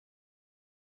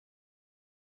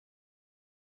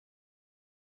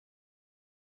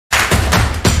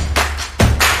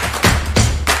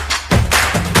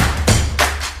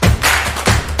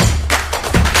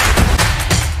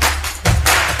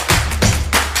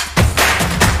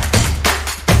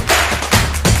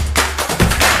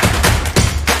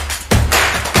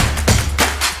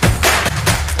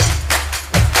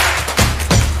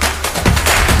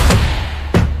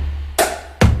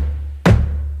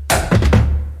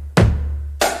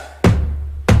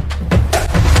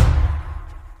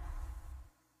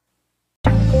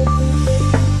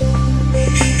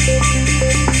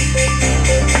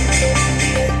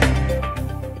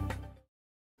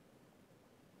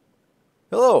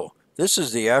This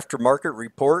is the aftermarket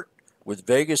report with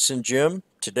Vegas and Jim.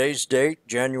 Today's date,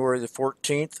 January the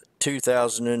 14th,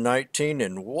 2019,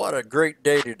 and what a great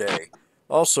day today.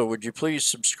 Also, would you please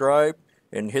subscribe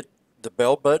and hit the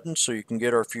bell button so you can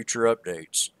get our future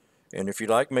updates. And if you'd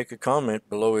like, make a comment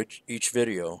below each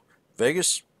video.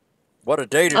 Vegas, what a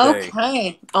day today.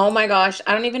 Okay. Oh my gosh.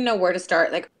 I don't even know where to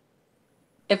start. Like,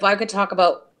 if I could talk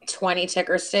about 20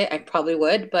 tickers today, I probably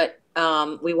would, but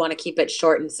we want to keep it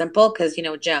short and simple because,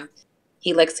 Jim,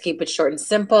 he likes to keep it short and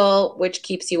simple, which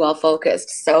keeps you all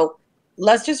focused. So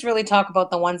let's just really talk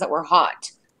about the ones that were hot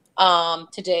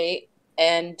today.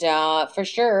 And for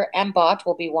sure, MBOT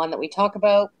will be one that we talk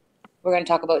about. We're going to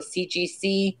talk about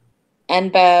CGC,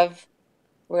 NBEV.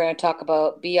 We're going to talk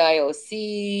about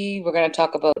BIOC. We're going to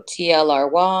talk about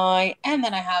TLRY. And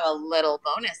then I have a little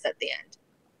bonus at the end.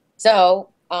 So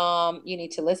you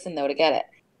need to listen, though, to get it.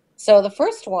 So the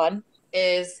first one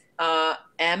is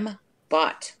MBOT.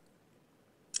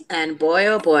 And boy,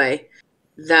 oh boy,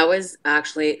 that was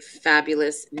actually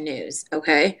fabulous news.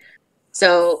 Okay.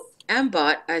 So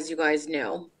MBOT, as you guys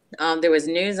know, there was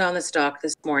news on the stock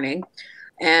this morning.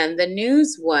 And the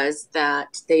news was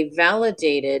that they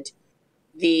validated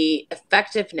the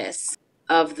effectiveness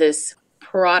of this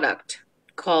product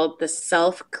called the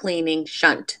self-cleaning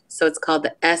shunt. So it's called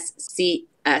the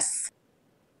SCS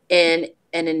in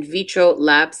an in vitro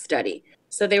lab study.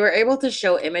 So they were able to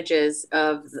show images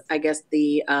of, I guess,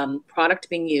 the product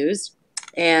being used.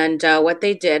 And what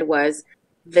they did was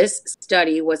this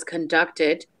study was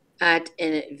conducted at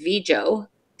NVIDIA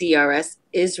DRS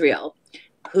Israel,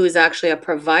 who's actually a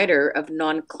provider of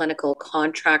non-clinical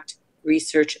contract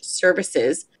research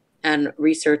services and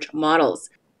research models.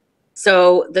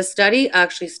 So the study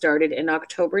actually started in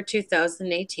October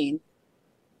 2018.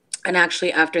 And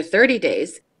actually, after 30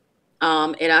 days,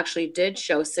 it actually did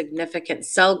show significant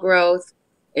cell growth.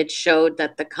 It showed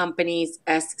that the company's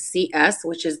SCS,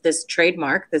 which is this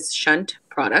trademark, this shunt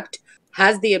product,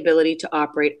 has the ability to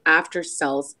operate after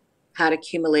cells had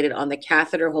accumulated on the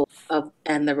catheter hole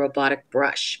and the robotic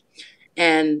brush.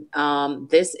 And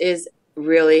this is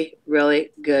really,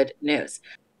 really good news.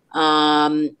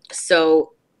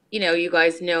 So, you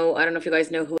guys know, I don't know if you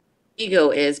guys know who Vigo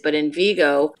is, but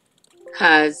Vigo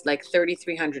has like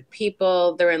 3,300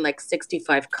 people. They're in like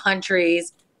 65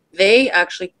 countries. They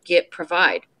actually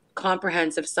provide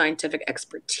comprehensive scientific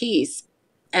expertise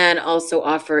and also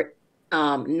offer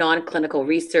non-clinical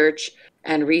research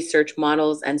and research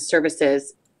models and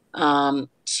services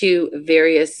to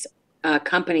various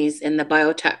companies in the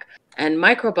biotech. And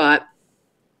Microbot,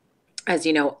 as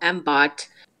you know, MBOT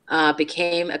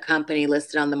became a company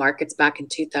listed on the markets back in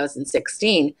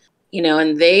 2016.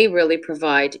 And they really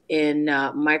provide in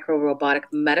micro robotic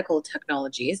medical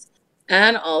technologies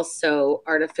and also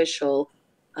artificial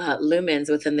lumens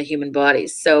within the human body.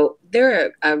 So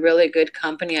they're a really good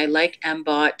company. I like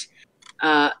MBOT.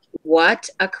 What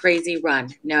a crazy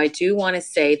run. Now, I do want to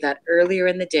say that earlier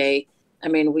in the day,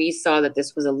 we saw that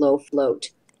this was a low float.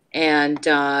 And,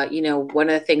 one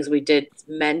of the things we did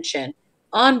mention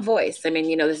on voice,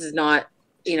 this is not,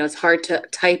 it's hard to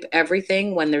type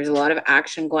everything when there's a lot of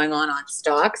action going on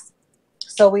stocks.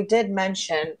 So we did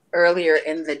mention earlier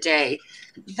in the day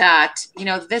that,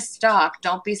 this stock,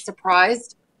 don't be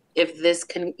surprised if this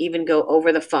can even go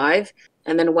over the 5.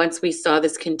 And then once we saw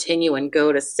this continue and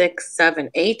go to 6, 7,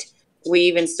 8, we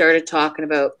even started talking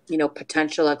about,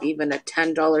 potential of even a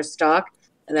 $10 stock.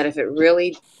 And that if it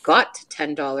really got to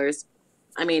 $10,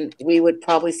 we would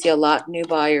probably see a lot of new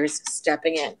buyers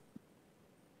stepping in.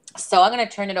 So I'm going to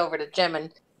turn it over to Jim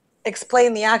and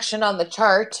explain the action on the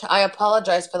chart. I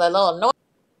apologize for that little noise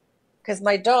because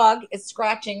my dog is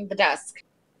scratching the desk.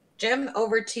 Jim,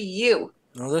 over to you.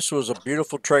 Now, this was a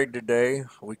beautiful trade today.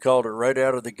 We called it right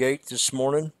out of the gate this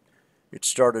morning. It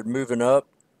started moving up,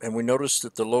 and we noticed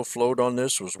that the low float on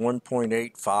this was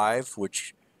 1.85,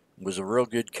 which was a real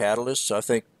good catalyst. So I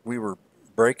think we were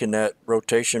breaking that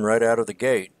rotation right out of the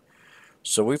gate.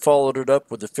 So we followed it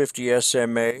up with the 50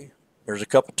 SMA. There's a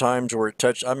couple times where it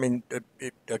touched.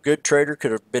 A good trader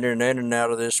could have been in and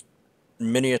out of this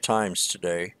many a times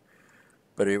today,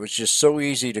 but it was just so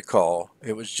easy to call.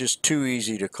 It was just too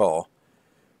easy to call.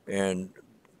 And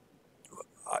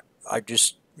I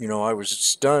just, I was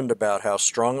stunned about how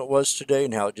strong it was today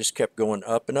and how it just kept going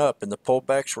up and up. And the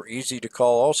pullbacks were easy to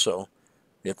call also.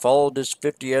 It followed this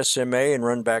 50 SMA and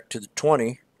run back to the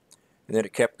 20. And then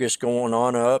it kept just going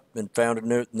on up and found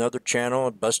another channel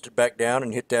and busted back down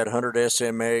and hit that 100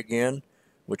 SMA again,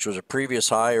 which was a previous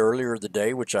high earlier the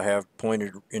day, which I have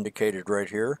indicated right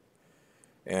here.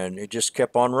 And it just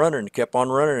kept on running,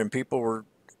 and people were,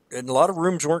 and a lot of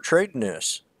rooms weren't trading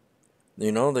this.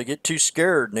 They get too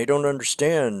scared and they don't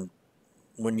understand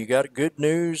when you got good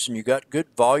news and you got good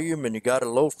volume and you got a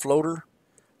low floater,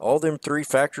 all them three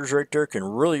factors right there can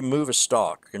really move a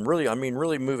stock, and really, I mean,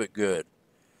 really move it good.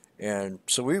 And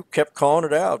so we kept calling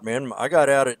it out, man. I got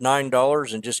out at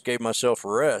 $9 and just gave myself a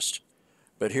rest.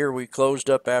 But here we closed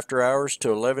up after hours to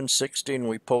 11.60 and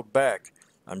we pulled back.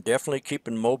 I'm definitely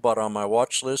keeping MBOT on my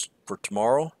watch list for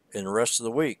tomorrow and the rest of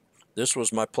the week. This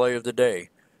was my play of the day,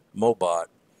 MBOT.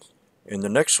 And the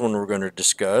next one we're going to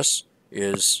discuss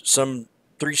is some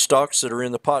three stocks that are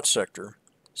in the pot sector: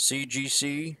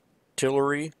 CGC,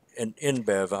 TLRY, and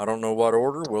NBEV. I don't know what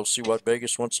order. We'll see what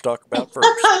Vegas wants to talk about first.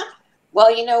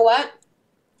 Well, you know what?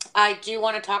 I do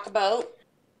want to talk about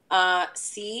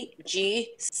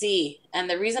CGC. And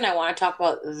the reason I want to talk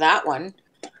about that one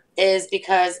is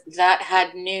because that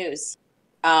had news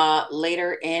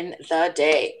later in the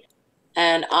day.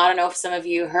 And I don't know if some of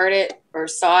you heard it or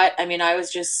saw it. I mean, I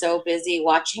was just so busy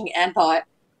watching MBOT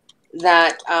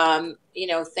that,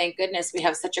 thank goodness we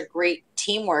have such a great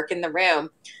teamwork in the room.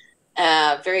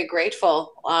 Very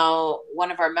grateful.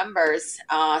 One of our members,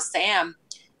 Sam,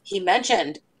 he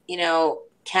mentioned,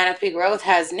 Canopy Growth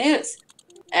has news.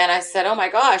 And I said, oh my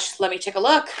gosh, let me take a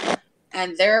look.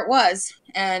 And there it was.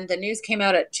 And the news came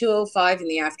out at 2:05 in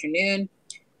the afternoon.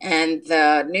 And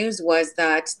the news was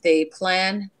that they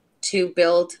plan to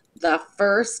build the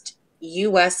first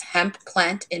U.S. hemp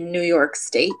plant in New York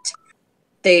State.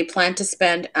 They plan to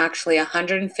spend actually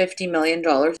 $150 million,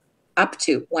 up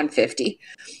to $150,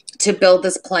 to build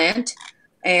this plant.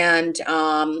 And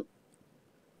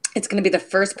it's going to be the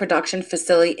first production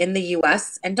facility in the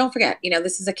U.S. And don't forget,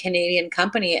 this is a Canadian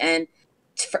company. And,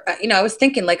 I was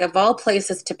thinking, like, of all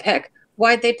places to pick,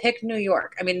 why'd they pick New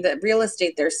York? I mean, the real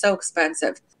estate there is so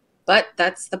expensive. But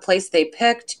that's the place they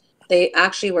picked. They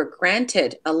actually were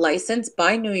granted a license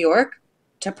by New York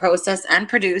to process and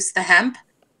produce the hemp.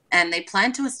 And they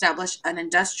plan to establish an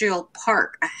industrial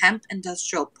park, a hemp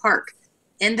industrial park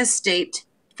in the state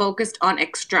focused on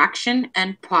extraction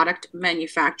and product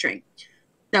manufacturing.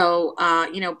 So,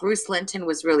 Bruce Linton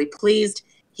was really pleased.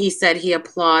 He said he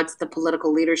applauds the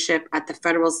political leadership at the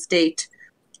federal state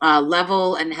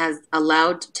level and has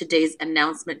allowed today's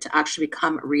announcement to actually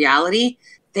become reality.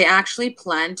 They actually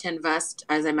plan to invest,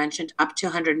 as I mentioned, up to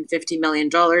 $150 million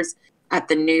at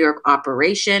the New York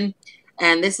operation.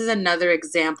 And this is another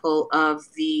example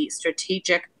of the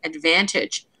strategic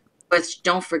advantage. But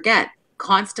don't forget,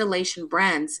 Constellation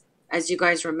Brands, as you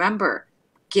guys remember,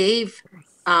 gave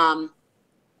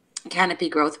Canopy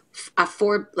Growth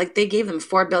they gave them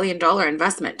 $4 billion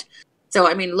investment. So,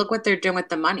 I mean, look what they're doing with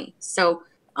the money. So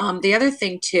the other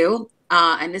thing too,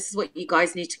 and this is what you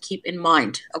guys need to keep in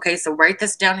mind. Okay, so write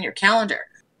this down in your calendar.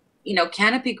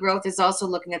 Canopy Growth is also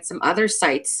looking at some other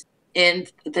sites in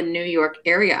the New York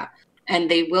area, and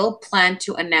they will plan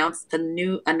to announce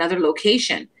another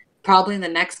location probably in the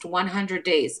next 100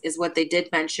 days, is what they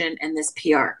did mention in this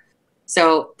PR.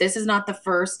 So this is not the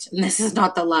first, and this is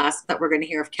not the last that we're going to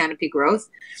hear of Canopy Growth.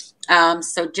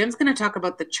 So Jim's going to talk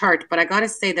about the chart, but I got to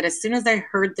say that as soon as I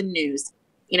heard the news,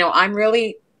 I'm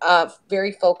really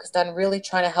very focused on really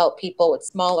trying to help people with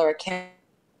smaller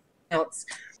accounts.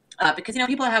 Because,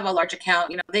 people that have a large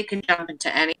account, they can jump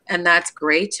into any, and that's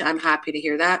great. I'm happy to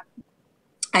hear that.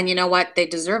 And you know what? They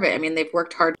deserve it. I mean, they've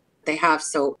worked hard. They have.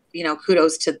 So,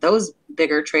 kudos to those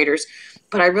bigger traders.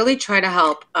 But I really try to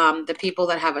help the people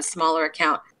that have a smaller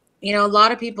account. A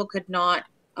lot of people could not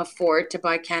afford to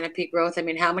buy Canopy Growth. I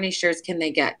mean, how many shares can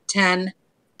they get? 10,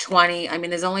 20? I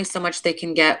mean, there's only so much they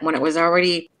can get when it was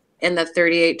already in the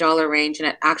 $38 range and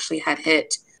it actually had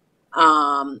hit,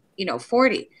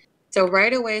 40. So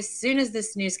right away, as soon as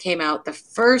this news came out, the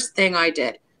first thing I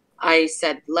did, I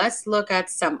said, let's look at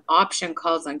some option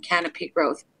calls on Canopy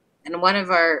Growth. And one of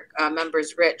our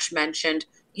members, Rich, mentioned,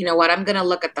 I'm going to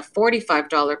look at the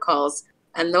 $45 calls.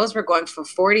 And those were going for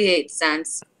 48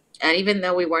 cents. And even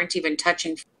though we weren't even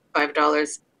touching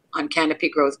 $5 on Canopy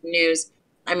Growth news,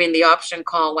 I mean, the option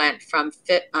call went from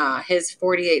his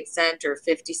 48 cent or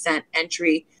 50 cent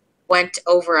entry went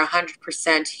over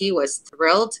 100%. He was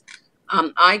thrilled.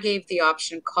 I gave the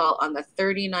option call on the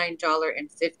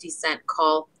 $39.50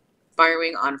 call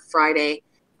expiring on Friday.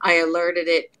 I alerted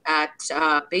it at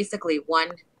basically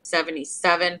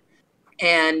 177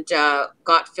 and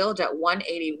got filled at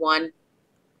 181.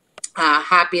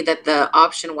 Happy that the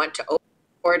option went to over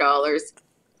 $4.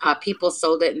 People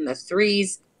sold it in the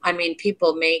threes. I mean,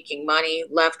 people making money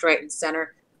left, right, and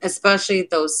center, especially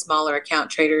those smaller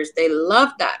account traders. They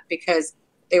loved that because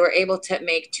they were able to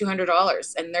make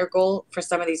 $200. And their goal for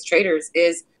some of these traders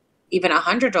is even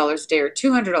 $100 a day or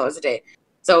 $200 a day.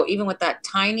 So even with that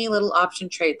tiny little option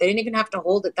trade, they didn't even have to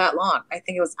hold it that long. I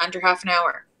think it was under half an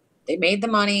hour. They made the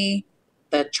money.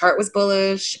 the chart was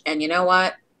bullish, and you know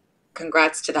what?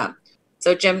 Congrats to them.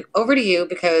 So Jim, over to you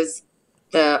because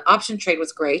the option trade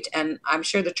was great, and I'm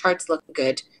sure the charts look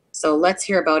good. So let's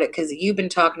hear about it because you've been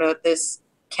talking about this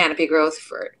canopy growth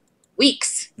for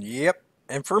weeks. Yep.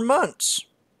 And for months.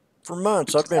 For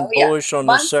months. I've been Oh yeah, bullish on this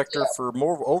months sector too. for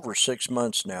more over 6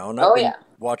 months now, and I've Oh been yeah.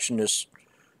 watching this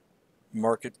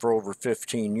market for over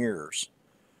 15 years.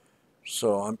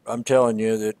 So I'm telling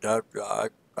you that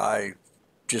I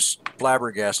just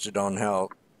flabbergasted on how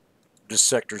this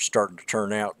sector's starting to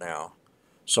turn out now.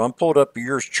 So I'm pulled up a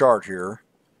year's chart here,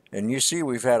 and you see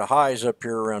we've had highs up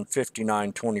here around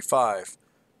 59.25.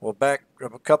 Well, back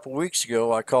a couple weeks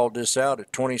ago, I called this out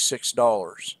at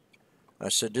 $26. I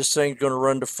said this thing's going to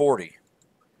run to 40.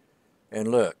 And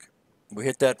look, we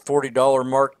hit that $40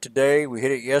 mark today. We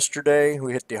hit it yesterday.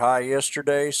 We hit the high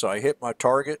yesterday. So I hit my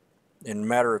target in a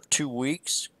matter of 2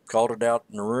 weeks. Called it out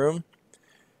in the room.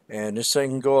 And this thing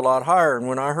can go a lot higher. And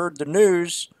when I heard the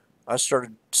news, I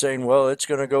started saying, well, it's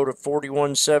going to go to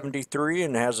 41.73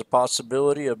 and has a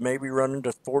possibility of maybe running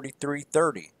to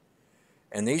 43.30.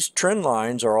 And these trend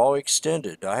lines are all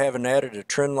extended. I haven't added a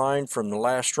trend line from the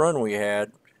last run we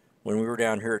had when we were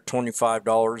down here at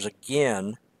 $25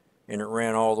 again, and it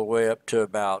ran all the way up to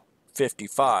about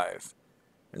 55.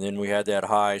 And then we had that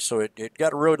high. So it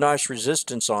got a real nice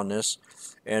resistance on this.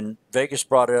 And Vegas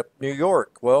brought up New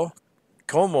York. Well,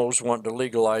 Cuomo's wanting to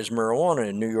legalize marijuana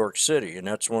in New York City, and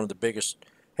that's one of the biggest,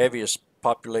 heaviest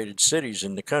populated cities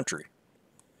in the country.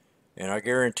 And I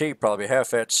guarantee probably half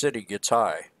that city gets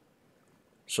high.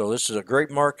 So this is a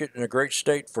great market and a great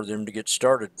state for them to get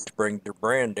started to bring their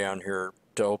brand down here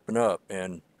to open up.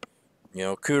 And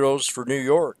kudos for New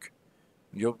York.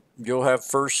 You'll have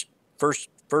first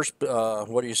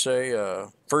what do you say?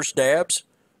 First dabs.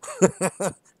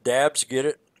 Dabs, get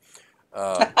it?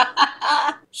 Uh,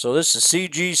 so this is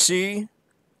CGC.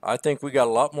 I think we got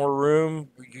a lot more room.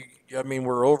 I mean,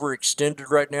 we're overextended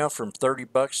right now from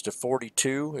 $30 to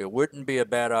 42. It wouldn't be a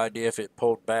bad idea if it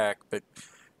pulled back, but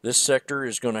this sector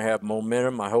is going to have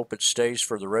momentum. I hope it stays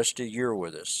for the rest of the year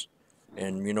with us.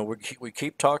 And we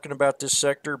keep talking about this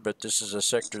sector, but this is a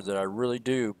sector that I really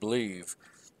do believe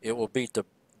it will beat the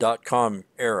 .com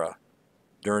era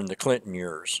during the Clinton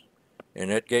years,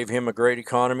 and it gave him a great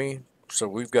economy. So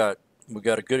we got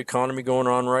a good economy going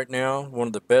on right now, one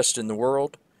of the best in the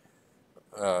world.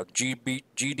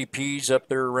 GDP's up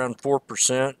there around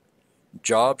 4%.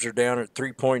 Jobs are down at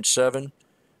 3.7.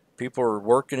 People are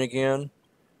working again,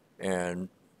 and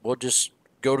we'll just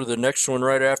go to the next one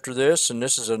right after this. And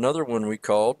this is another one we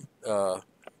called.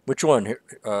 Which one?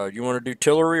 You want to do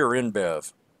TLRY or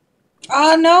NBEV?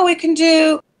 No, we can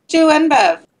do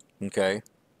NBEV. Okay.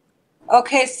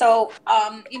 Okay, so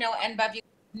NBEV,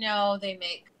 they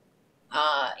make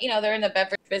they're in the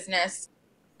beverage business.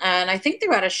 And I think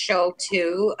they're at a show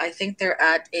too. I think they're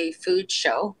at a food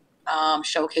show,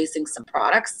 showcasing some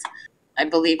products. I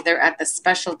believe they're at the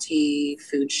specialty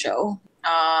food show.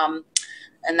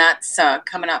 And that's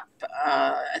coming up.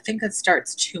 I think it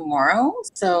starts tomorrow.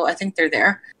 So I think they're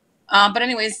there. But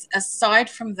anyways, aside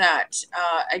from that,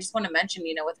 I just want to mention,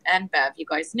 with NBEV, you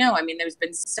guys know, I mean, there's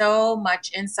been so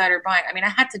much insider buying. I mean, I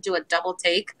had to do a double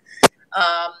take.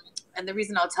 And the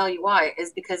reason I'll tell you why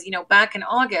is because, back in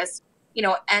August,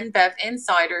 NBEV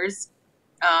insiders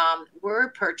were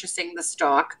purchasing the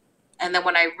stock. And then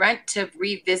when I went to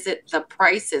revisit the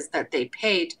prices that they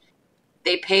paid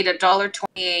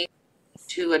 $1.28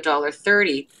 to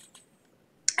 $1.30.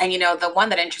 And, the one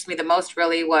that interests me the most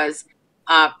really was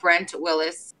Brent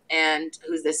Willis, and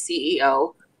who's the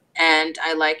CEO. And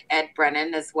I like Ed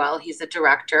Brennan as well. He's a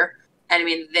director. And I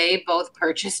mean, they both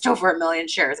purchased over 1 million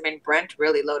shares. I mean, Brent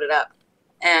really loaded up.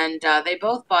 And they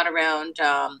both bought around,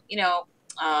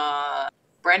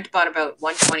 Brent bought about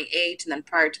 128. And then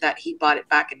prior to that, he bought it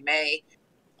back in May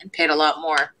and paid a lot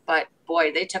more. But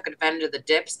boy, they took advantage of the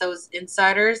dips, those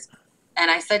insiders. And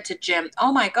I said to Jim,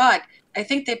 oh my God, I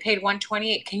think they paid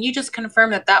 128. Can you just confirm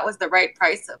that that was the right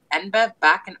price of NBEV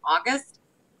back in August?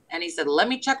 And he said, let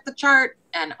me check the chart.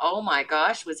 And oh my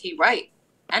gosh, was he right?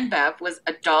 NBEV was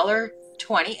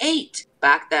 $1.28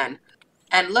 back then.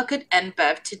 And look at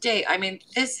NBEV today. I mean,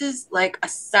 this is like a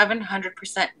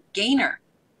 700% gainer.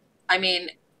 I mean,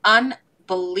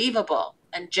 unbelievable.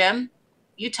 And Jim,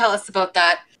 you tell us about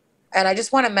that. And I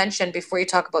just want to mention before you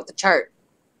talk about the chart,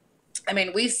 I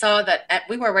mean, we saw that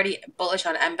we were already bullish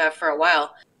on NBEV for a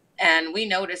while, and we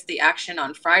noticed the action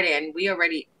on Friday, and we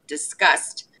already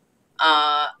discussed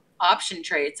option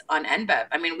trades on NBEV.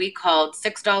 I mean, we called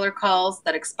 $6 calls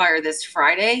that expire this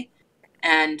Friday,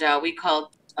 and we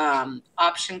called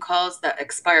option calls that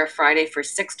expire Friday for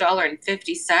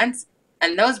 $6.50.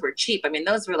 And those were cheap. I mean,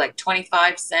 those were like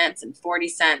 25 cents and 40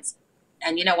 cents.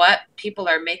 And you know what? People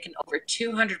are making over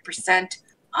 200%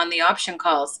 on the option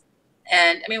calls.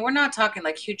 And I mean, we're not talking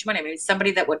like huge money. I mean,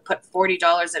 somebody that would put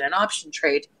 $40 in an option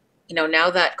trade, now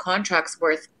that contract's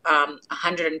worth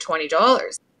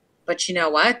 $120. But you know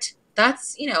what?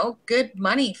 That's, good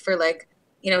money for like,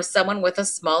 someone with a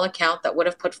small account that would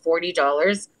have put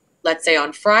 $40, let's say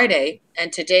on Friday,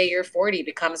 and today your 40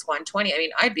 becomes 120. I mean,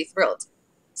 I'd be thrilled.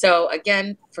 So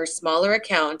again, for smaller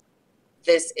accounts,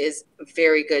 this is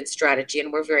very good strategy,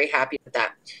 and we're very happy with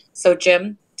that. So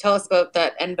Jim, tell us about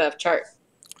that NBEV chart.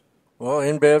 Well,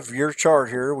 NBEV, your chart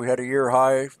here, we had a year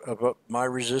high of my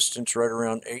resistance right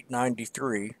around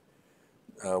 893.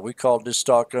 We called this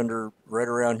stock under right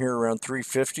around here, around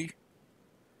 350.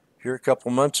 Here a couple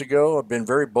months ago, I've been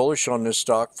very bullish on this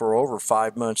stock for over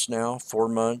 5 months now, 4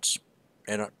 months.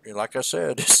 And like I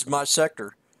said, this is my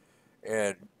sector.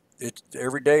 And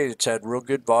every day it's had real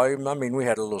good volume. I mean, we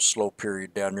had a little slow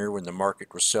period down there when the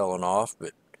market was selling off,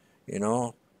 but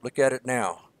look at it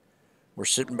now. We're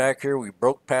sitting back here. We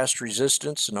broke past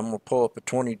resistance, and I'm going to pull up a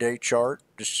 20-day chart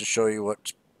just to show you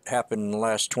what's happened in the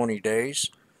last 20 days.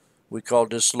 We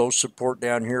called this low support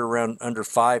down here around under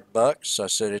 $5. I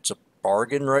said it's a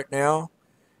bargain right now.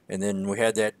 And then we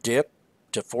had that dip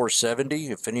to 470.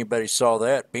 If anybody saw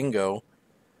that, bingo.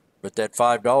 But that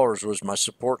 $5 was my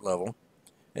support level.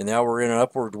 And now we're in an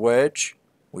upward wedge.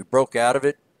 We broke out of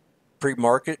it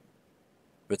pre-market.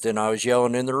 But then I was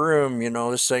yelling in the room,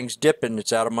 this thing's dipping.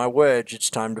 It's out of my wedge. It's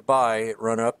time to buy. It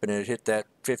run up and it hit that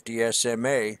 50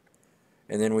 SMA.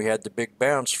 And then we had the big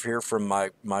bounce here from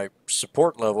my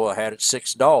support level. I had it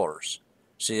 $6.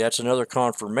 See, that's another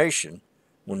confirmation.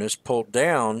 When this pulled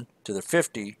down to the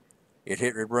 50,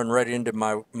 it run right into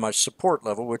my support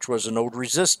level, which was an old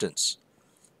resistance.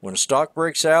 When a stock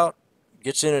breaks out,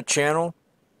 gets in a channel,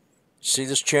 see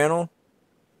this channel?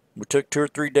 We took 2 or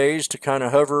 3 days to kind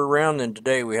of hover around, and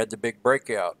today we had the big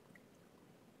breakout.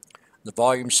 The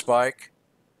volume spike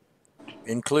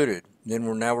included. Then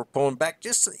we're pulling back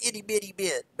just an itty bitty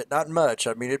bit, but not much.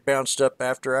 I mean, it bounced up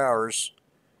after hours,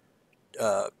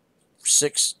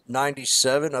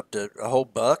 697 up to a whole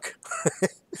buck.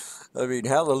 I mean,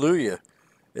 hallelujah.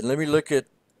 And let me look at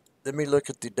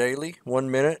the daily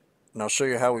 1 minute, and I'll show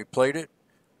you how we played it.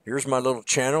 Here's my little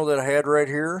channel that I had right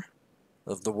here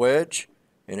of the wedge.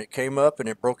 And it came up and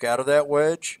it broke out of that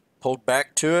wedge, pulled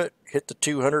back to it, hit the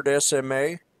 200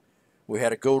 SMA. We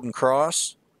had a golden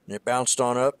cross, and it bounced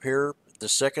on up here the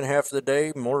second half of the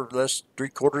day, more or less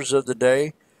 3/4 of the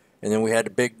day. And then we had a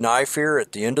big knife here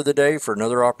at the end of the day for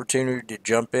another opportunity to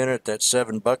jump in at that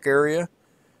 $7 area,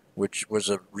 which was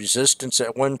a resistance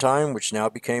at one time, which now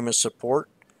became a support.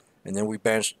 And then we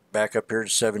bounced back up here to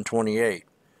 728.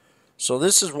 So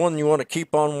this is one you want to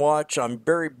keep on watch. I'm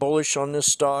very bullish on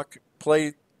this stock.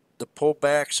 Play the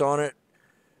pullbacks on it.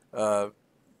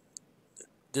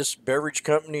 This beverage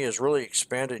company is really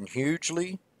expanding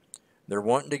hugely. They're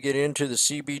wanting to get into the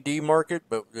CBD market,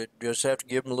 but they just have to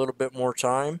give them a little bit more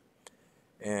time.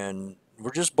 And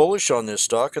we're just bullish on this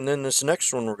stock. And then this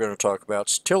next one we're going to talk about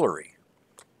is TLRY.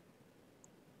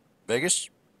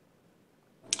 Vegas?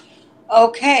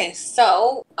 Okay,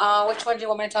 so which one do you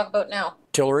want me to talk about now?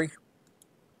 TLRY?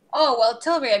 Oh, well,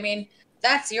 TLRY, I mean,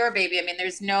 that's your baby. I mean,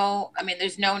 there's no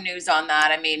news on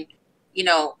that. I mean,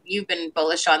 you've been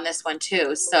bullish on this one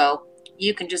too. So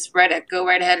you can just go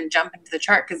right ahead and jump into the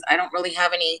chart, because I don't really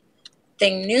have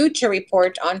anything new to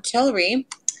report on TLRY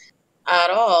at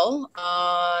all.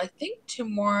 I think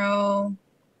tomorrow,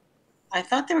 I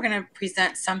thought they were going to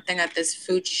present something at this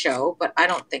food show, but I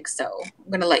don't think so. I'm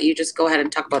going to let you just go ahead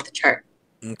and talk about the chart.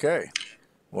 Okay.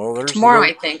 Well, there's tomorrow,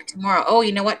 I think. Tomorrow. Oh,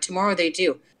 you know what? Tomorrow they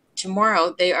do.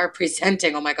 Tomorrow they are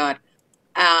presenting. Oh my God.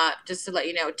 Just to let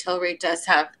you know, TLRY does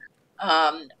have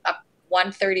a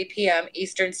 1:30 p.m.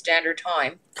 Eastern Standard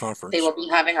Time conference. They will be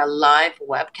having a live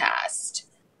webcast.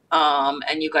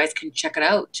 And you guys can check it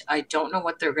out. I don't know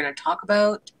what they're going to talk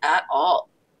about at all.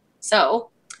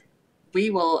 So we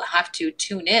will have to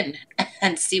tune in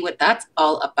and see what that's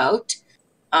all about.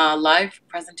 Live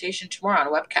presentation tomorrow on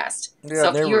a webcast. Yeah,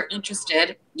 so if you're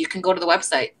interested, you can go to the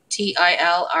website,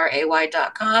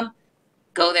 TLRY.com.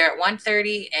 Go there at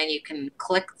 1:30 and you can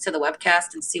click to the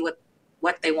webcast and see what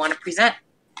they want to present.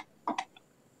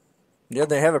 Yeah,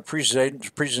 they have a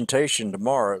presentation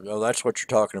tomorrow. Oh, that's what you're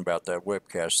talking about, that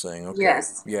webcast thing. Okay.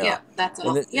 Yes. Yeah, that's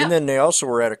all. And then they also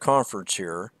were at a conference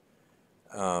here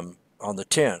on the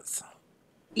 10th.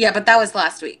 Yeah, but that was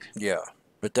last week. Yeah,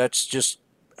 but that's just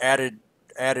added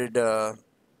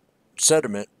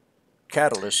sediment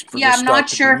catalyst for this stock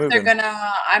to be moving.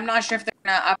 I'm not sure if they're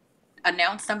gonna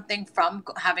announce something from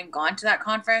having gone to that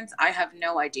conference. I have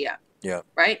no idea. Yeah.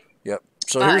 right? Yep.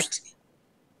 So But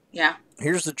yeah.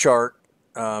 here's the chart.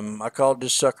 I called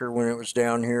this sucker when it was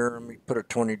down here. Let me put a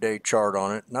 20-day chart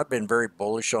on it, and I've been very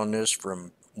bullish on this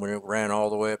from when it ran all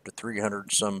the way up to 300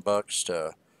 and some bucks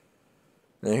to.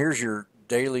 Then here's your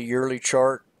daily, yearly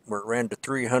chart where it ran to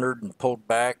 300 and pulled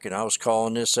back, and I was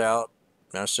calling this out.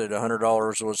 And I said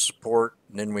 $100 was support,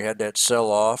 and then we had that sell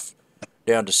off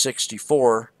down to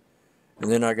 64,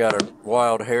 and then I got a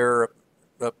wild hair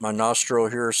up my nostril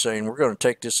here saying we're going to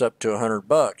take this up to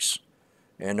 $100.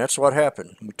 And that's what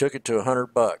happened. We took it to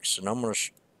 $100, and I'm going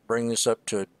to bring this up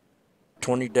to a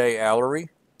 20-day hour.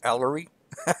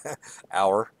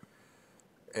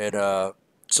 And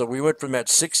so we went from that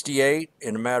 68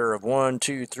 in a matter of 1,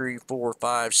 2, 3, 4,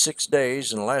 5, 6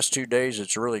 days. In the last 2 days,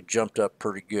 it's really jumped up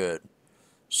pretty good.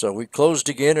 So we closed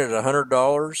again at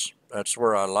 $100. That's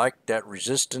where I like that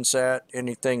resistance at.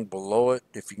 Anything below it,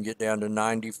 if you can get down to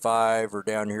 95 or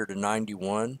down here to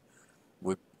 91,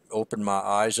 would open my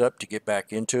eyes up to get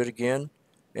back into it again.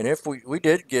 And if we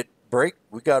did get break,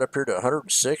 we got up here to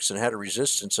 106 and had a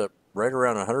resistance up right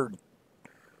around 100,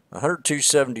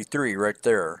 102.73 right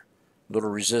there. Little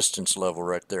resistance level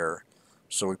right there.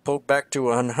 So we pulled back to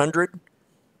 100.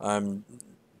 I'm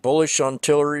bullish on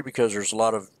TLRY because there's a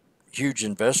lot of huge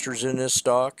investors in this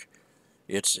stock.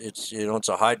 It's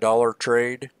a high dollar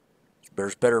trade.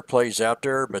 There's better plays out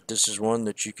there, but this is one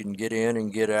that you can get in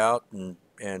and get out, and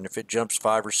if it jumps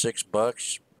 $5 or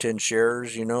 $6, 10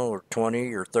 shares, or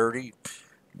 20 or 30,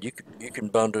 you can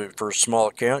bundle it for a small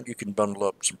account. You can bundle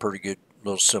up some pretty good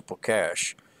little simple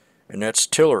cash, and that's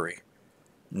TLRY.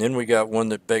 And then we got one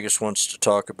that Vegas wants to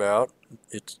talk about.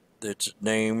 Its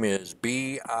name is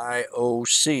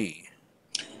BIOC.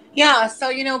 Yeah,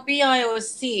 so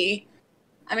BIOC.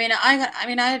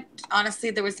 I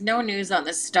honestly, there was no news on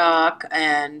the stock,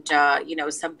 and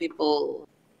some people,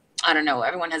 I don't know,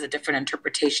 everyone has a different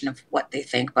interpretation of what they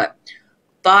think, but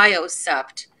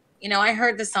Biocept. I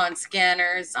heard this on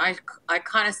scanners. I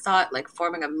kind of saw it like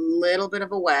forming a little bit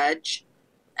of a wedge,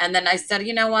 and then I said,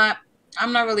 you know what?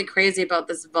 I'm not really crazy about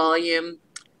this volume.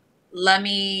 Let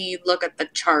me look at the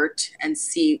chart and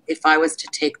see if I was to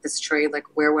take this trade, like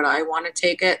where would I want to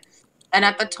take it? And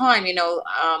at the time,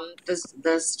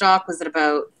 the stock was at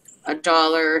about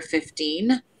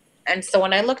 $1.15. And so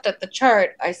when I looked at the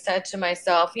chart, I said to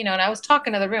myself, and I was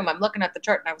talking to the room, I'm looking at the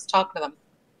chart and I was talking to them.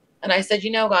 And I said,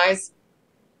 guys,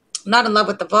 I'm not in love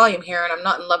with the volume here, and I'm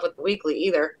not in love with the weekly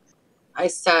either. I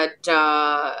said,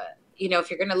 if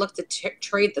you're going to look to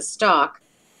trade the stock,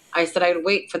 I said I'd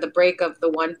wait for the break of the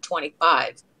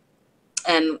 125,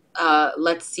 and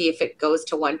let's see if it goes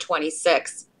to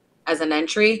 126 as an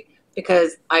entry,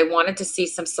 because I wanted to see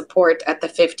some support at the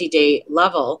 50-day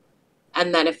level.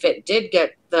 And then if it did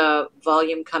get the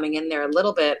volume coming in there a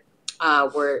little bit,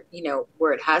 where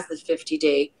it has the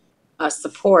 50-day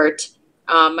support,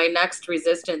 my next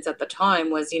resistance at the time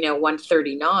was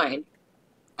 139.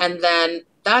 And then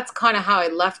that's kind of how I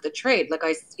left the trade. Like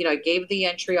I gave the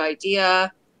entry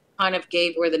idea, kind of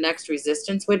gave where the next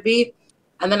resistance would be.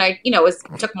 And then I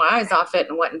took my eyes off it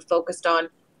and went and focused on,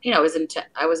 I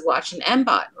was watching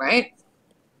MBOT, right?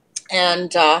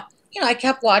 And, I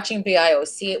kept watching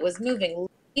BIOC. It was moving,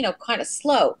 kind of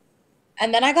slow.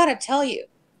 And then I got to tell you,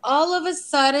 all of a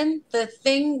sudden the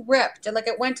thing ripped, and like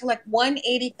it went to like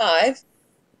 185.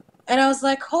 And I was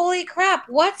like, holy crap,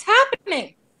 what's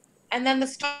happening? And then the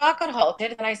stock got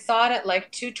halted, and I saw it at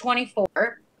like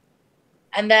 224.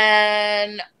 And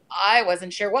then I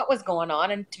wasn't sure what was going on.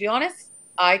 And to be honest,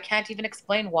 I can't even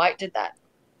explain why it did that.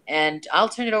 And I'll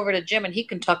turn it over to Jim, and he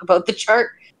can talk about the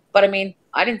chart. But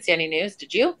I didn't see any news.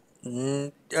 Did you?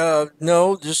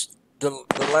 No, just the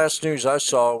last news I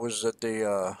saw was that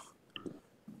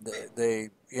they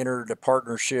entered a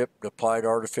partnership, applied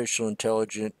artificial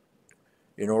intelligence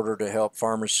in order to help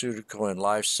pharmaceutical and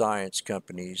life science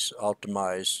companies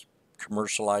optimize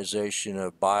commercialization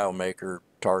of biomaker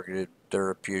targeted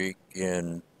therapeutic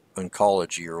in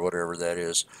oncology or whatever that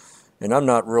is. And I'm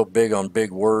not real big on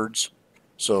big words,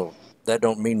 so that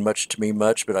don't mean much to me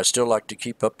but I still like to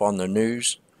keep up on the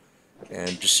news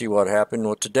and to see what happened.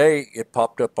 Well, today it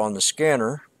popped up on the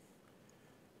scanner,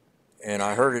 and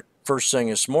I heard it first thing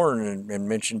this morning and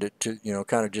mentioned it to,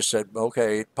 kind of just said,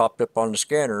 okay, it popped up on the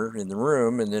scanner in the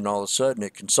room, and then all of a sudden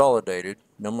it consolidated.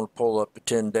 And I'm going to pull up a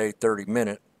 10-day,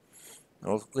 30-minute.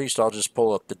 Well, at least I'll just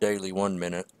pull up the daily 1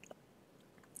 minute.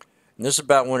 And this is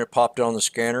about when it popped on the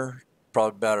scanner,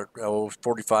 probably about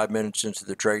 45 minutes into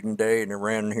the trading day, and it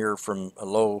ran here from a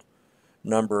low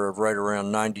number of right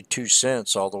around 92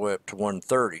 cents all the way up to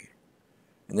 130.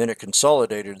 And then it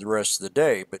consolidated the rest of the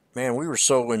day. But man, we were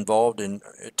so involved in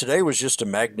today was just a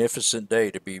magnificent day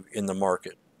to be in the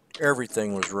market.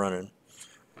 Everything was running.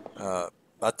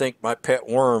 I think my pet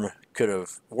worm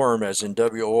worm as in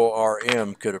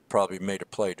WORM, could have probably made a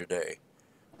play today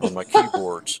on my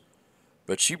keyboards.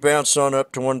 But she bounced on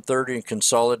up to 130 and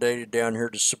consolidated down here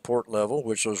to support level,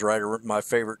 which was right around my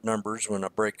favorite numbers when a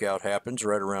breakout happens,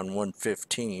 right around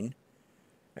 115.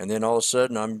 And then all of a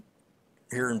sudden, I'm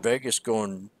here in Vegas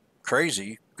going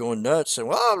crazy, going nuts, and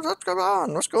well, what's going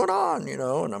on? What's going on?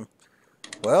 And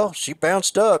well, she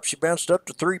bounced up. She bounced up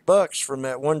to $3 from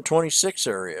that 126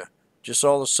 area, just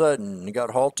all of a sudden, and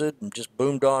got halted and just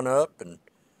boomed on up.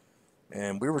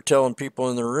 And we were telling people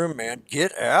in the room, man,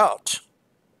 get out,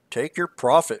 take your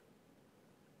profit.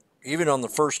 Even on the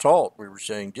first halt, we were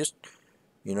saying just,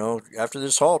 after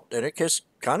this halt, and it just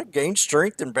kind of gained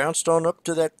strength and bounced on up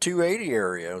to that 280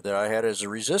 area that I had as a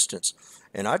resistance.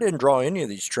 And I didn't draw any of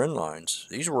these trend lines.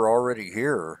 These were already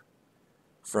here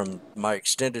from my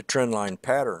extended trend line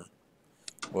pattern.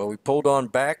 Well, we pulled on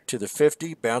back to the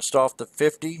 50, bounced off the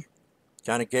 50,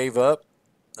 kind of gave up.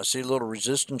 I see a little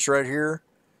resistance right here,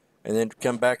 and then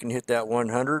come back and hit that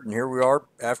 100, and here we are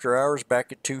after hours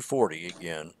back at 240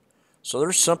 again. So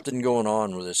there's something going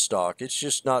on with this stock. It's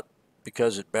just not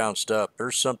because it bounced up.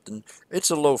 There's something. It's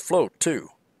a low float too.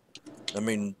 I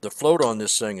mean, the float on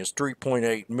this thing is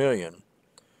 3.8 million.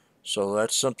 So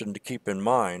that's something to keep in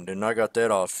mind. And I got that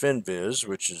off FinViz,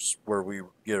 which is where we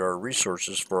get our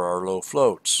resources for our low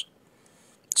floats.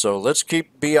 So let's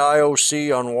keep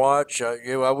BIOC on watch.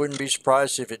 I wouldn't be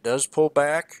surprised if it does pull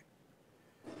back.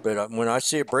 But when I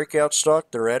see a breakout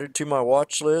stock, they're added to my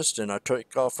watch list, and I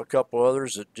take off a couple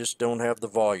others that just don't have the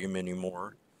volume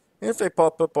anymore. And if they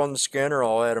pop up on the scanner,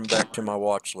 I'll add them back to my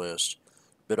watch list.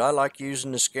 But I like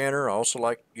using the scanner. I also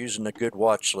like using a good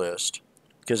watch list,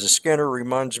 because the scanner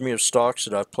reminds me of stocks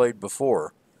that I've played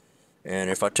before.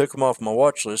 And if I took them off my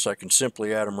watch list, I can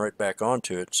simply add them right back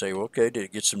onto it and say, well, okay, did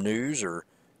it get some news? Or,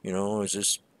 is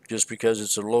this just because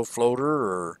it's a low floater?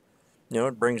 Or,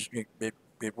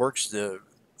 it works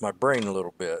my brain a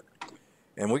little bit.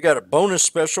 And we got a bonus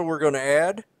special we're going to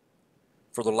add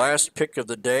for the last pick of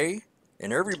the day.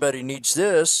 And everybody needs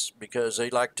this because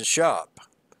they like to shop.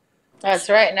 That's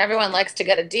right. And everyone likes to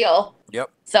get a deal.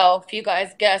 Yep. So if you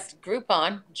guys guessed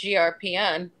Groupon,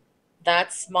 GRPN,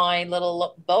 that's my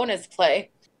little bonus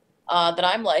play that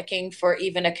I'm liking for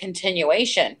even a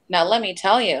continuation. Now, let me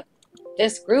tell you,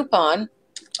 this Groupon,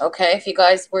 okay, if you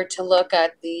guys were to look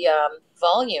at the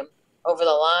volume over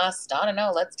the last, I don't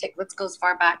know, let's go as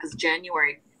far back as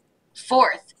January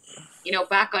 4th.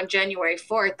 Back on January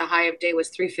 4th, the high of day was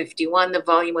 351. The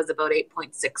volume was about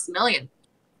 8.6 million.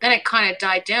 Then it kind of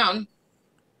died down,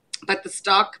 but the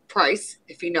stock price,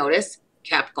 if you notice,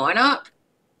 kept going up.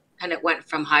 And it went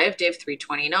from high of day of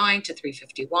 329 to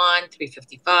 351,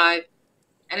 355.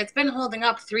 And it's been holding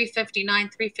up 359,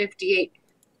 358.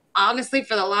 Honestly,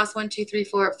 for the last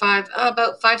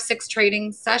about 5-6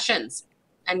 trading sessions.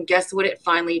 And guess what it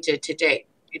finally did today?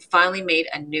 It finally made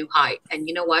a new high. And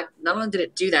you know what? Not only did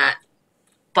it do that,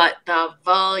 but the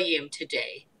volume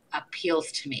today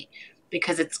appeals to me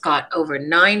because it's got over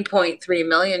 9.3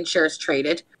 million shares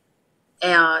traded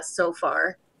so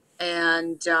far.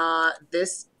 And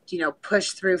this,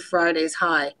 pushed through Friday's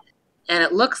high. And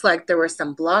it looks like there were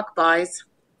some block buys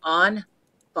on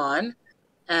BON.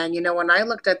 And, when I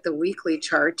looked at the weekly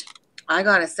chart, I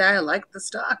got to say, I like the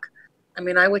stock. I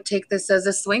mean, I would take this as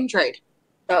a swing trade.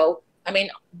 So, I mean,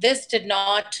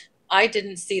 I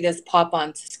didn't see this pop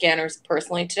on scanners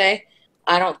personally today.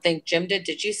 I don't think Jim did.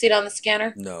 Did you see it on the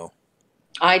scanner? No.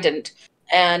 I didn't.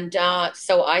 And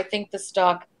so I think the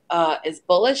stock is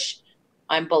bullish.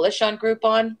 I'm bullish on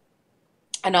Groupon.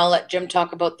 And I'll let Jim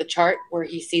talk about the chart where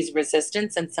he sees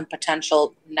resistance and some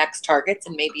potential next targets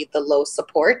and maybe the low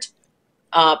support.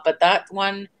 But that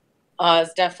one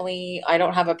is definitely, I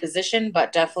don't have a position,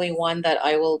 but definitely one that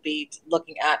I will be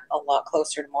looking at a lot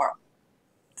closer tomorrow.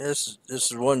 This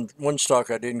is one stock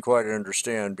I didn't quite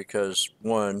understand because,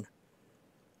 one,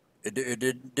 it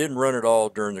didn't run at all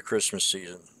during the Christmas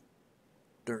season.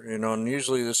 And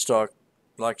usually this stock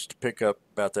likes to pick up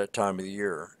about that time of the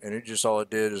year. And all it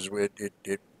did is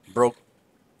it broke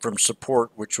from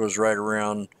support, which was right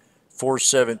around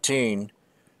 417,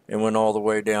 and went all the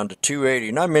way down to 280.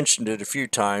 And I mentioned it a few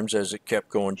times as it kept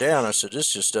going down. I said,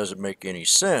 this just doesn't make any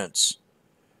sense.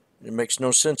 It makes no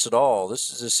sense at all.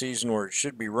 This is a season where it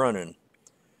should be running.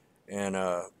 And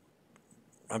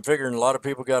I'm figuring a lot of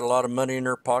people got a lot of money in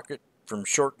their pocket from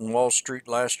shorting Wall Street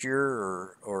last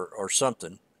year or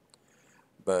something.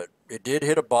 But it did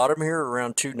hit a bottom here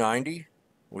around 290.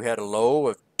 We had a low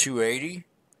of 280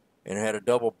 and it had a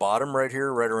double bottom right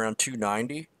here right around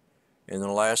 290. In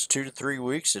the last 2 to 3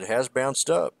 weeks, it has bounced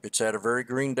up. It's had a very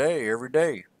green day every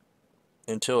day.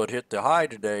 until it hit the high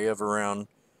today of around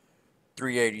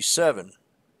 387.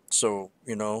 So,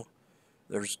 you know,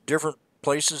 there's different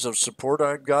places of support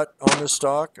I've got on this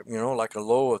stock, you know, like a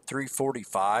low of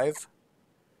 345.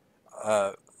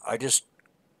 I just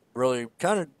really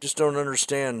kind of just don't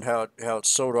understand how it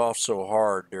sold off so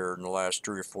hard there in the last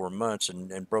 3 or 4 months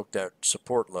and broke that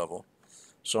support level.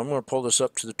 So I'm going to pull this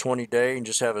up to the 20-day and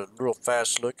just have a real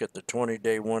fast look at the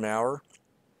 20-day 1 hour.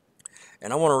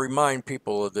 And I want to remind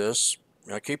people of this.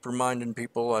 I keep reminding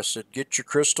people, I said, get your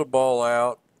crystal ball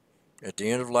out. At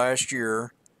the end of last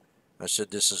year, I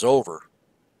said, this is over.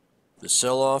 The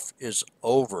sell-off is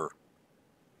over.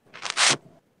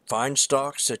 Find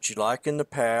stocks that you like in the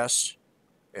past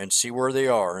and see where they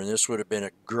are. And this would have been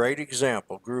a great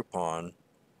example, Groupon,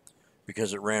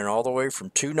 because it ran all the way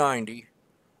from 290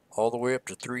 all the way up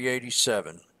to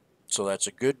 387. So that's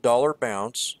a good dollar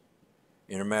bounce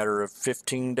in a matter of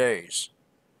 15 days.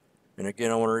 And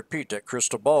again, I want to repeat, that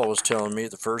crystal ball was telling me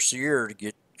the first of the year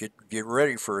to get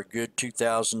ready for a good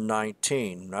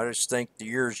 2019. And I just think the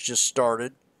year's just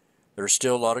started. There's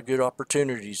still a lot of good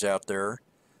opportunities out there.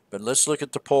 But let's look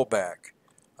at the pullback.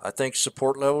 I think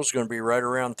support level is going to be right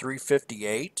around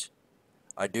 358.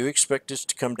 I do expect this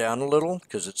to come down a little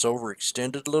because it's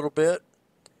overextended a little bit.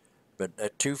 But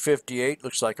at 258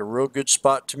 looks like a real good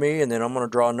spot to me. And then I'm going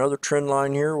to draw another trend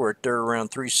line here. We're at there around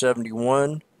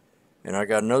 371. And I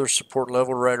got another support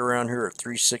level right around here at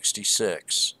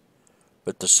 366.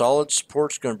 But the solid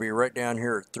support's going to be right down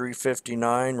here at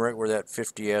 359, right where that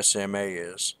 50 SMA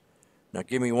is. Now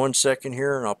give me 1 second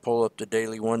here and I'll pull up the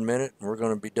daily 1 minute and we're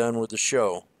going to be done with the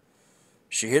show.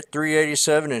 She hit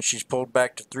 387 and she's pulled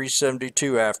back to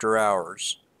 372 after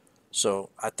hours. So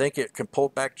I think it can pull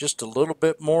back just a little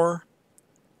bit more.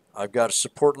 I've got a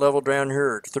support level down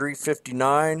here at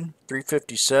 359,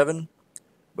 357.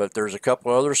 But there's a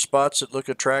couple other spots that look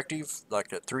attractive,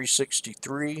 like at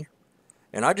 363.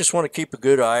 And I just want to keep a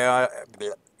good eye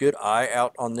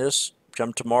out on this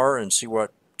come tomorrow and see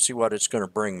what it's going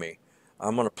to bring me.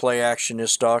 I'm going to play action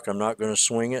this stock. I'm not going to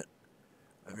swing it.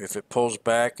 If it pulls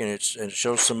back and it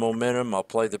shows some momentum, I'll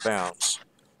play the bounce.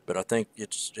 But I think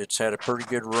it's had a pretty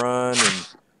good run,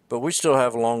 but we still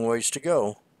have a long ways to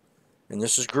go. And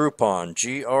this is Groupon,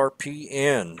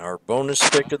 GRPN, our bonus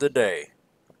pick of the day.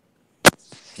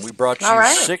 We brought All you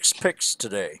right. 6 picks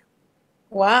today.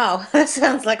 Wow, that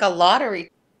sounds like a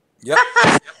lottery. Yep.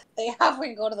 They have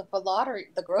when you go to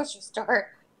the grocery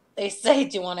store, they say,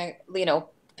 do you want to,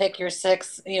 pick your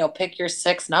six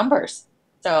numbers.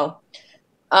 So,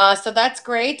 so that's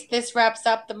great. This wraps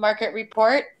up the market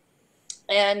report.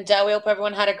 And we hope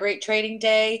everyone had a great trading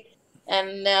day.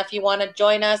 And if you want to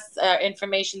join us,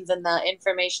 information's in the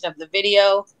information of the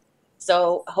video.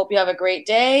 So hope you have a great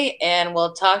day, and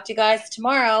we'll talk to you guys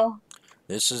tomorrow.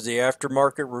 This is the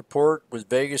aftermarket report with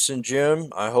Vegas and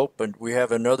Jim. I hope we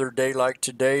have another day like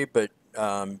today, but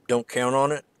don't count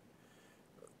on it.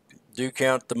 Do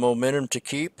count the momentum to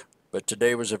keep, but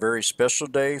today was a very special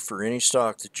day for any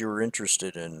stock that you were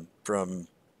interested in, from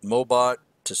MBOT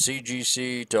to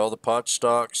CGC to all the pot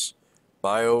stocks,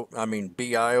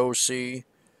 BIOC.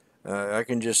 I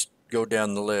can just go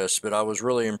down the list, but I was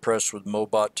really impressed with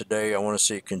MBOT today. I want to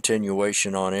see a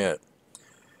continuation on it.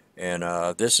 And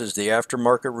this is the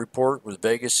aftermarket report with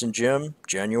Vegas and Jim,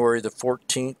 January the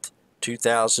 14th,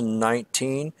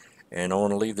 2019. And I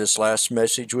want to leave this last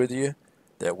message with you,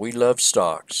 that we love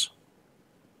stocks.